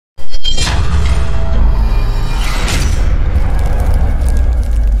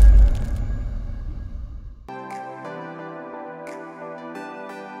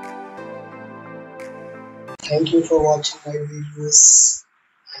Thank you for watching my videos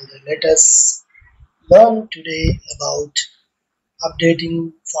and let us learn today about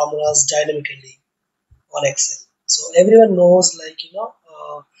updating formulas dynamically on Excel. So everyone knows we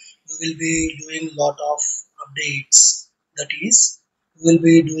will be doing lot of updates, that is we will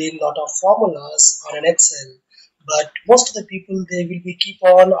be doing lot of formulas on an Excel, but most of the people they will be keep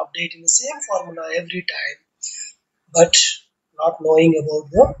on updating the same formula every time but not knowing about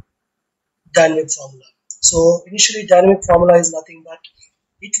the dynamic formula. So initially dynamic formula is nothing but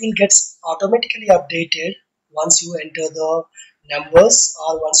it will get automatically updated once you enter the numbers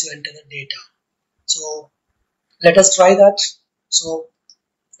or once you enter the data. So let us try that. So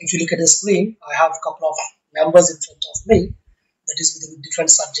if you look at the screen, I have a couple of numbers in front of me, that is with different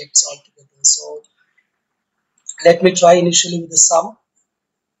subjects altogether. So let me try initially with the sum,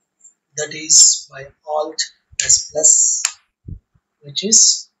 that is my alt plus, which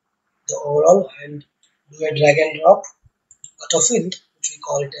is the overall, and do a drag and drop autofilled, which we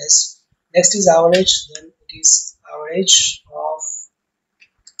call it as. Next is average, then it is average of,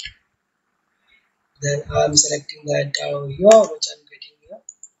 then I'm selecting the entire over here, which I'm getting here.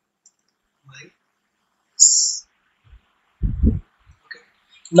 Okay.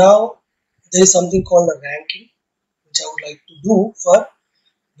 Now there is something called a ranking, which I would like to do for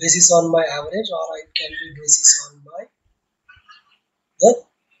basis on my average, or it can be basis on my the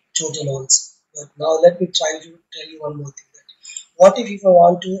total also. But now let me try to tell you one more thing. That what if I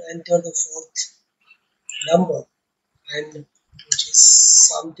want to enter the fourth number, and which is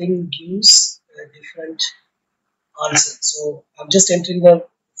something gives a different answer. So I'm just entering the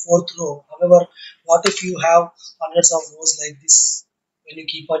fourth row. However, what if you have hundreds of rows like this? When you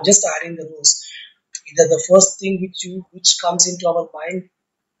keep on just adding the rows, either the first thing which comes into our mind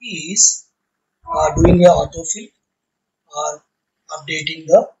is doing a autofill or updating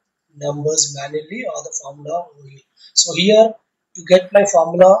the numbers manually or the formula over here. So here to get my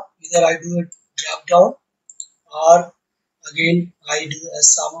formula, either I do a drop down or again I do a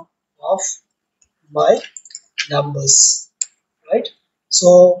sum of my numbers, right?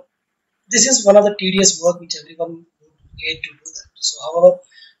 So this is one of the tedious work which everyone would get to do that. So however,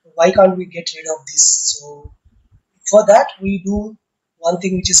 why can't we get rid of this? So for that we do one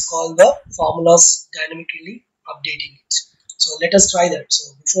thing which is called the formulas dynamically updating it. So let us try that.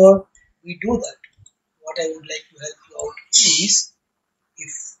 So before we do that, what I would like to help you out is,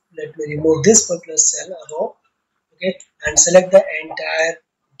 if let me remove this particular cell above, okay, and select the entire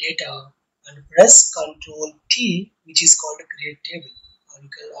data and press Ctrl T, which is called a create table. Or you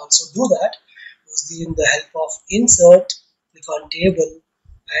can also do that using the help of insert, click on table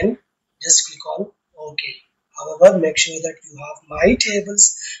and just click on OK. However, make sure that you have my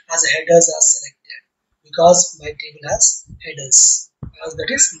tables as headers as selected, because my table has headers, as that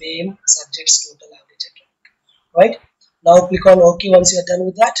is name, subjects, total, average, etc. Right? Now click on OK once you are done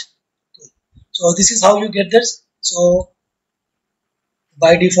with that. Cool. So this is how you get this. So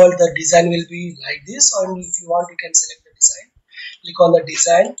by default the design will be like this, or if you want you can select the design, click on the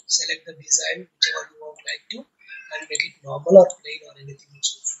design, select the design whichever you would like to, and make it normal or plain or anything which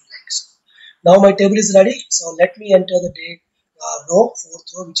you feel like. So now my table is ready. So let me enter the row, fourth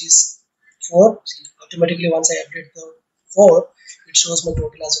row, which is 4. See, automatically once I update the 4, it shows my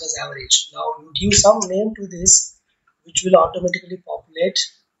total as well as average. Now you give some name to this, which will automatically populate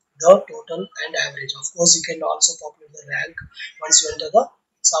the total and average. Of course, you can also populate the rank once you enter the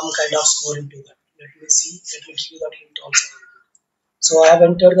some kind of score into that. Let me see. Let me give you that hint also. So I have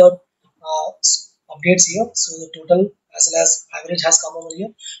entered the updates here. So the total as well as average has come over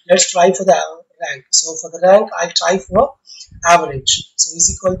here. Let's try for the rank. So for the rank, I try for average. So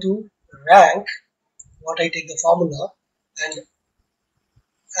is equal to rank. What I take the formula and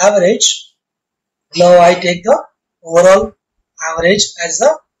average. Now I take the overall average as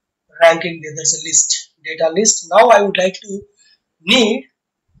the ranking. There's a list, data list. Now I would like to need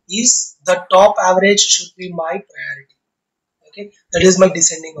is the top average should be my priority. Okay, that is my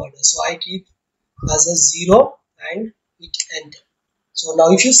descending order. So I keep as a 0 and hit enter. So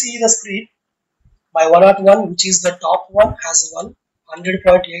now if you see the screen, my 101, which is the top one, has a 1,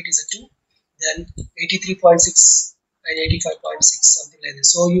 100.8 is a 2, then 83.6 and 85.6, something like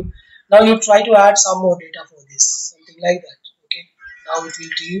this. So you now you try to add some more data for this, something like that. Okay, now it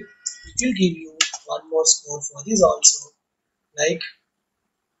will give you one more score for this also, like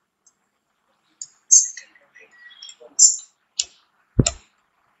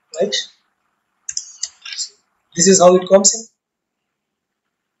right. This is how it comes in.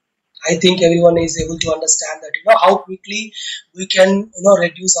 I think everyone is able to understand that, how quickly we can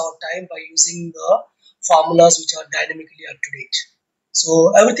reduce our time by using the formulas which are dynamically up to date.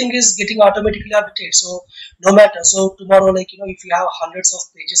 So everything is getting automatically updated. So no matter, so tomorrow, like if you have hundreds of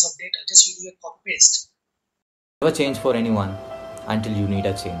pages of data, just you do a copy paste. Never change for anyone until you need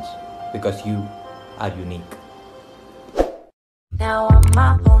a change because you are unique. Now I'm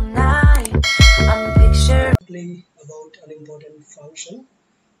up all night. I'm picturing About an important function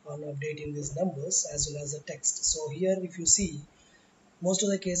on updating these numbers as well as the text. So here, if you see, most of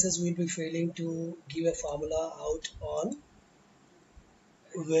the cases we'll be failing to give a formula out on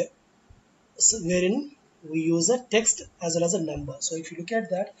wherein we use a text as well as a number. So if you look at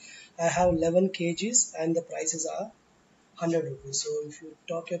that, I have 11 kgs and the prices are 100 rupees. So if you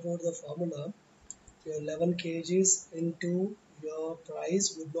talk about the formula, your 11 kgs into your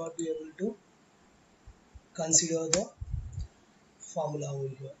price would not be able to consider the formula over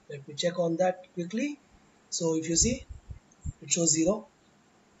here. Let me check on that quickly. So if you see, it shows 0,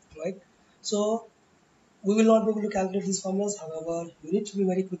 right? So we will not be able to calculate these formulas. However, you need to be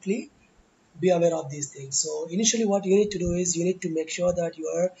very quickly be aware of these things. So initially what you need to do is you need to make sure that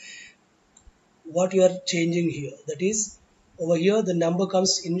what you are changing here, that is over here the number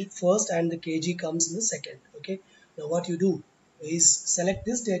comes in first and the kg comes in the second. Okay, now what you do is select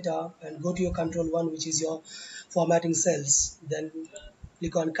this data and go to your control 1, which is your formatting cells, then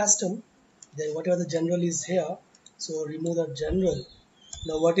click on custom, then whatever the general is here, so remove the general.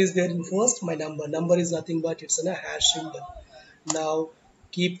 Now what is there in first? My number is nothing but it's in a hash symbol. Now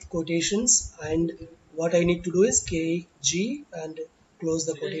keep quotations, and what I need to do is kg and close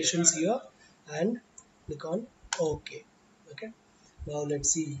the quotations here and click on OK. Okay. Now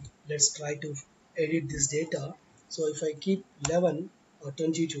let's see. Let's try to edit this data. So if I keep 11 or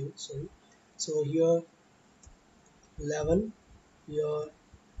 22, sorry. So here 11, here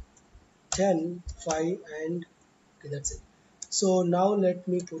 10, 5, and okay, that's it. So now let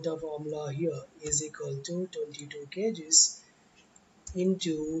me put a formula here is equal to 22 kgs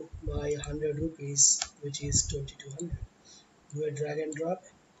into my 100 rupees, which is 2200. Do a drag and drop,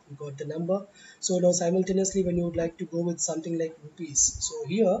 you got the number. So now simultaneously when you would like to go with something like rupees, so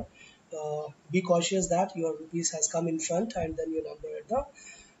here be cautious that your rupees has come in front and then your number at the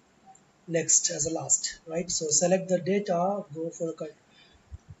next as a last, right? So select the data, go for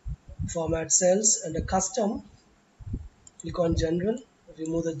format cells and a custom, click on general,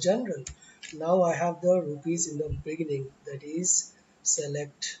 remove the general. Now I have the rupees in the beginning, that is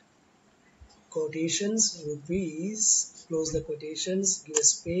select quotations rupees, close the quotations, give a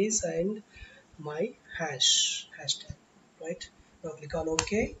space and my hashtag, right? Now click on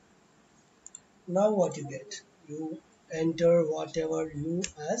OK. Now what you get, you enter whatever you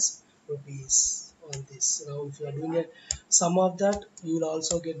as rupees on this. Now if you are doing a sum of that, you will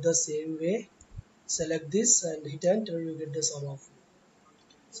also get the same way. Select this and hit enter, you get the sum of.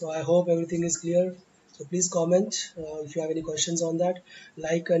 So I hope everything is clear. So please comment if you have any questions on that.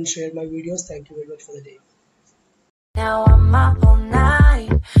 Like and share my videos. Thank you very much for the day. now I'm up all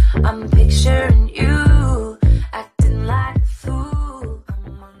night. I'm picturing